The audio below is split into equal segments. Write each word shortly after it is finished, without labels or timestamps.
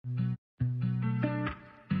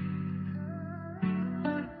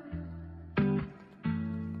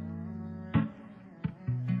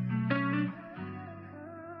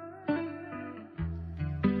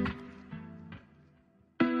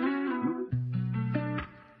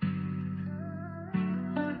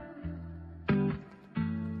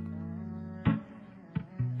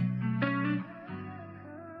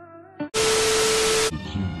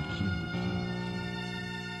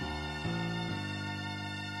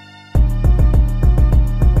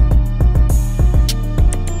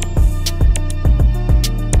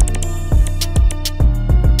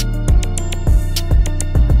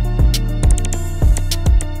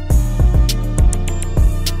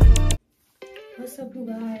What's up, you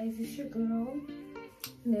guys? It's your girl,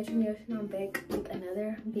 Natural, and I'm back with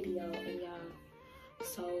another video. And y'all,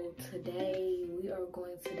 so today we are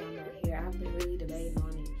going to dye my hair. I've been really debating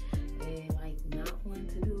on it and like not wanting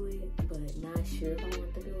to do it, but not sure if I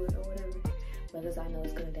want to do it or whatever, because I know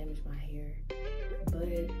it's gonna damage my hair. But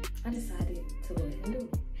I decided to go ahead and do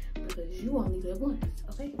it because you only live once,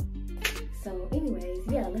 okay? So anyways,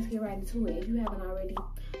 yeah, let's get right into it. If you haven't already,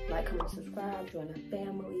 like, comment, subscribe, join the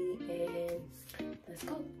family, and let's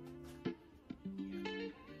go.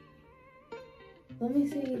 Let me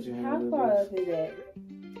see, how far up is that?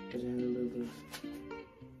 Put your hand a little bit.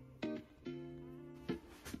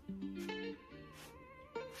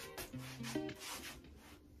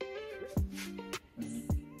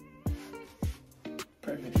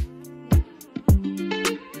 Perfect.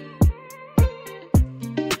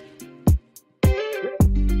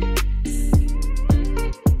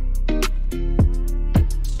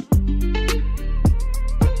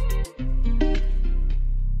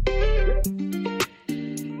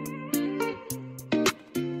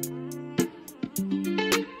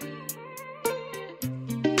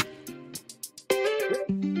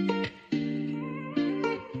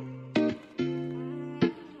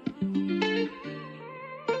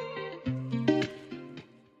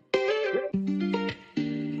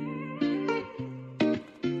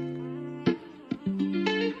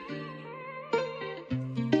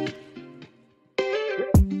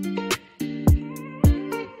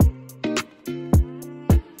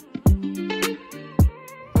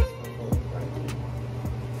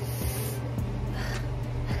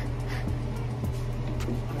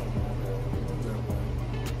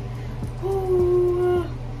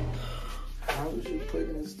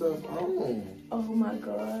 Stuff on. Oh my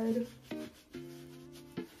god.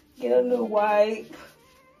 Get a little wipe.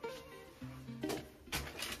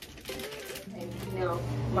 And now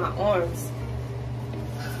my arms.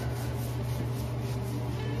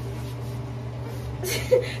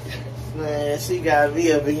 Man, she got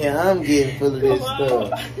me up in here. I'm getting full of this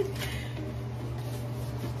stuff.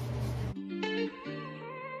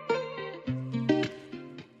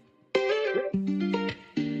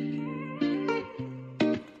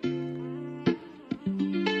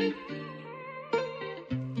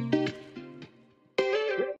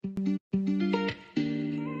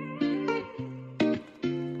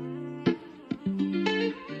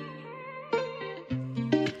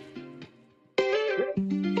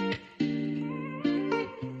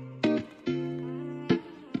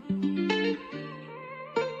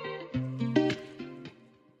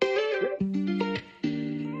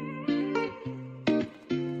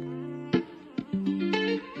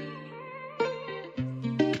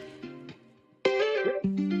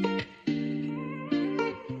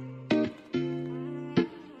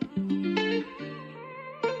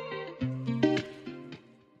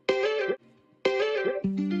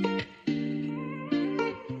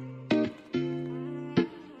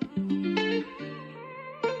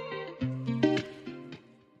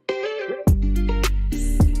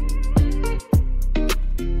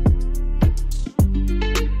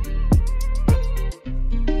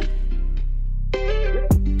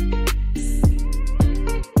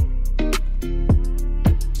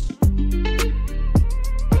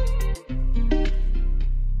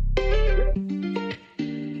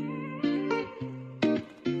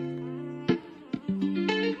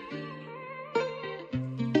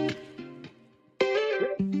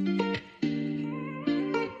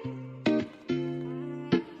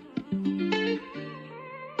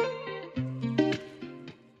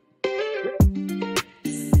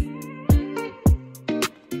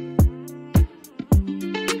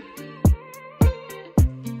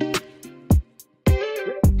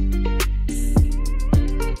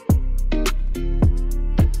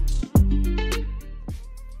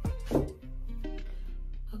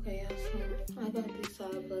 I got this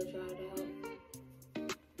side blow dried out,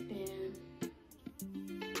 and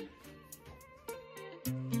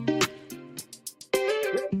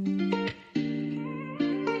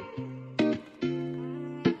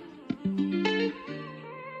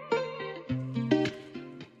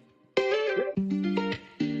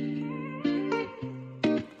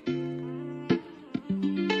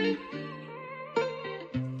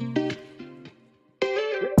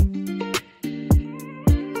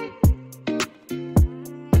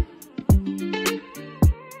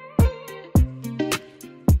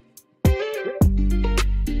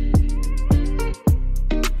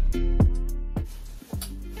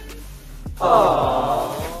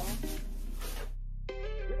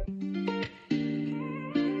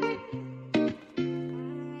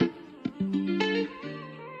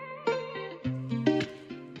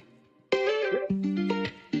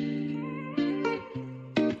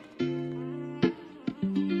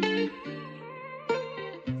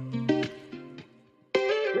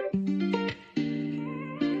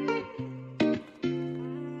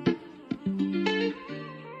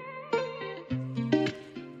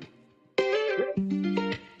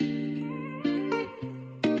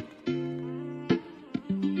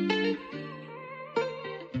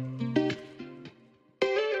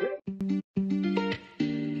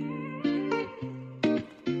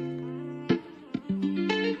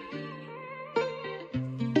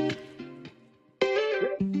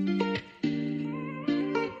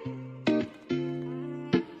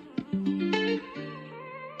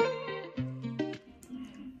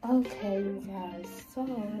Okay, you guys, so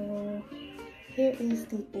here is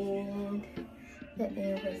the end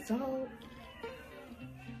result.